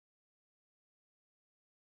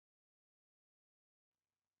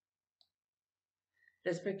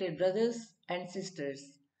Respected brothers and sisters,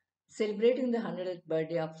 celebrating the 100th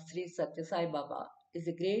birthday of Sri Satya Sai Baba is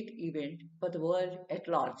a great event for the world at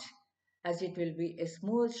large, as it will be a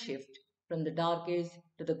smooth shift from the dark age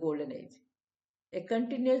to the golden age. A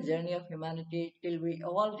continuous journey of humanity till we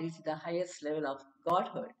all reach the highest level of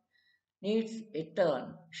godhood needs a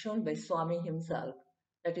turn shown by Swami himself,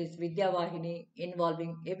 that is Vidyavahini,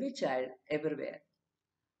 involving every child everywhere.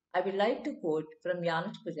 I would like to quote from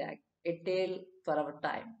Janusz Pajak, A Tale for Our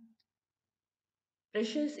Time.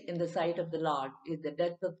 Precious in the sight of the Lord is the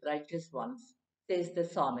death of righteous ones, says the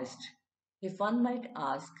psalmist. If one might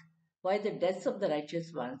ask why the deaths of the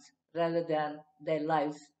righteous ones rather than their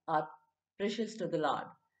lives are precious to the Lord,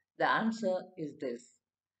 the answer is this.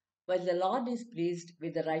 While the Lord is pleased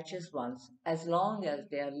with the righteous ones as long as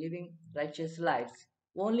they are living righteous lives,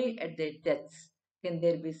 only at their deaths can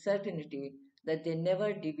there be certainty that they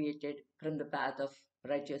never deviated from the path of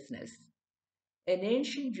righteousness. An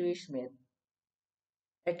ancient Jewish myth,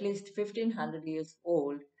 at least 1500 years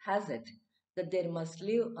old, has it that there must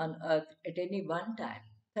live on earth at any one time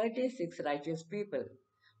 36 righteous people.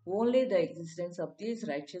 Only the existence of these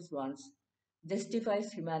righteous ones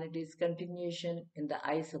justifies humanity's continuation in the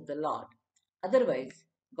eyes of the Lord. Otherwise,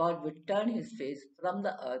 God would turn his face from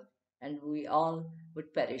the earth and we all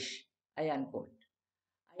would perish. I unquote.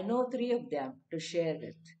 I know three of them to share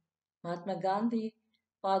with. Mahatma Gandhi,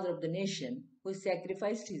 father of the nation, who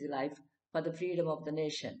sacrificed his life for the freedom of the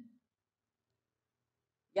nation.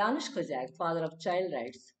 Janusz Kozak, father of child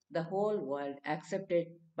rights, the whole world accepted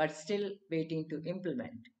but still waiting to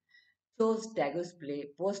implement. Chose Tago's play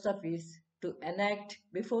Post Office to enact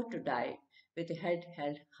Before to Die with a head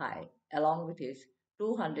held high, along with his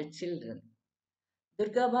 200 children.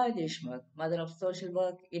 Durgabai Deshmukh, mother of social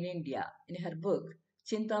work in India, in her book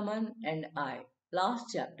Chintaman and I, last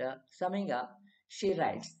chapter, summing up, she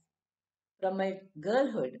writes, from my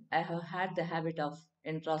girlhood, I have had the habit of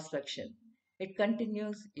introspection. It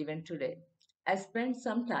continues even today. I spend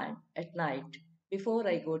some time at night before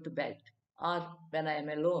I go to bed or when I am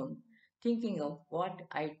alone thinking of what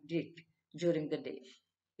I did during the day.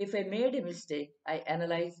 If I made a mistake, I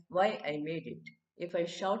analyze why I made it. If I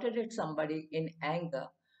shouted at somebody in anger,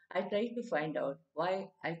 I try to find out why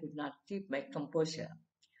I could not keep my composure.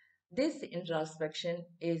 This introspection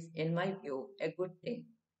is, in my view, a good thing.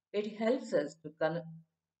 It helps us to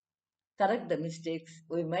correct the mistakes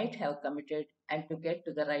we might have committed and to get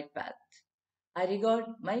to the right path. I regard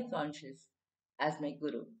my conscience as my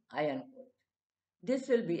guru. I unquote. This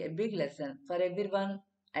will be a big lesson for everyone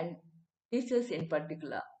and teachers in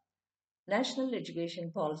particular. National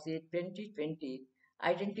Education Policy 2020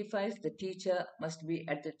 identifies the teacher must be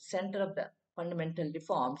at the center of the fundamental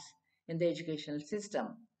reforms in the educational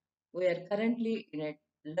system. We are currently in a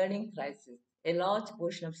learning crisis. A large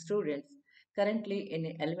portion of students currently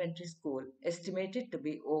in elementary school, estimated to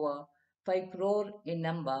be over 5 crore in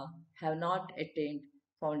number, have not attained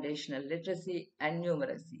foundational literacy and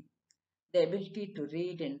numeracy, the ability to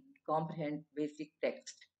read and comprehend basic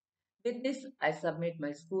text. With this, I submit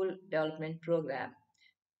my school development program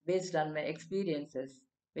based on my experiences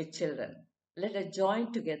with children. Let us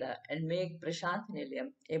join together and make Prashanthi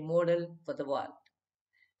Nilayam a model for the world.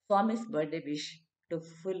 Swami's birthday wish to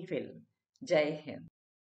fulfill. Jai Hind.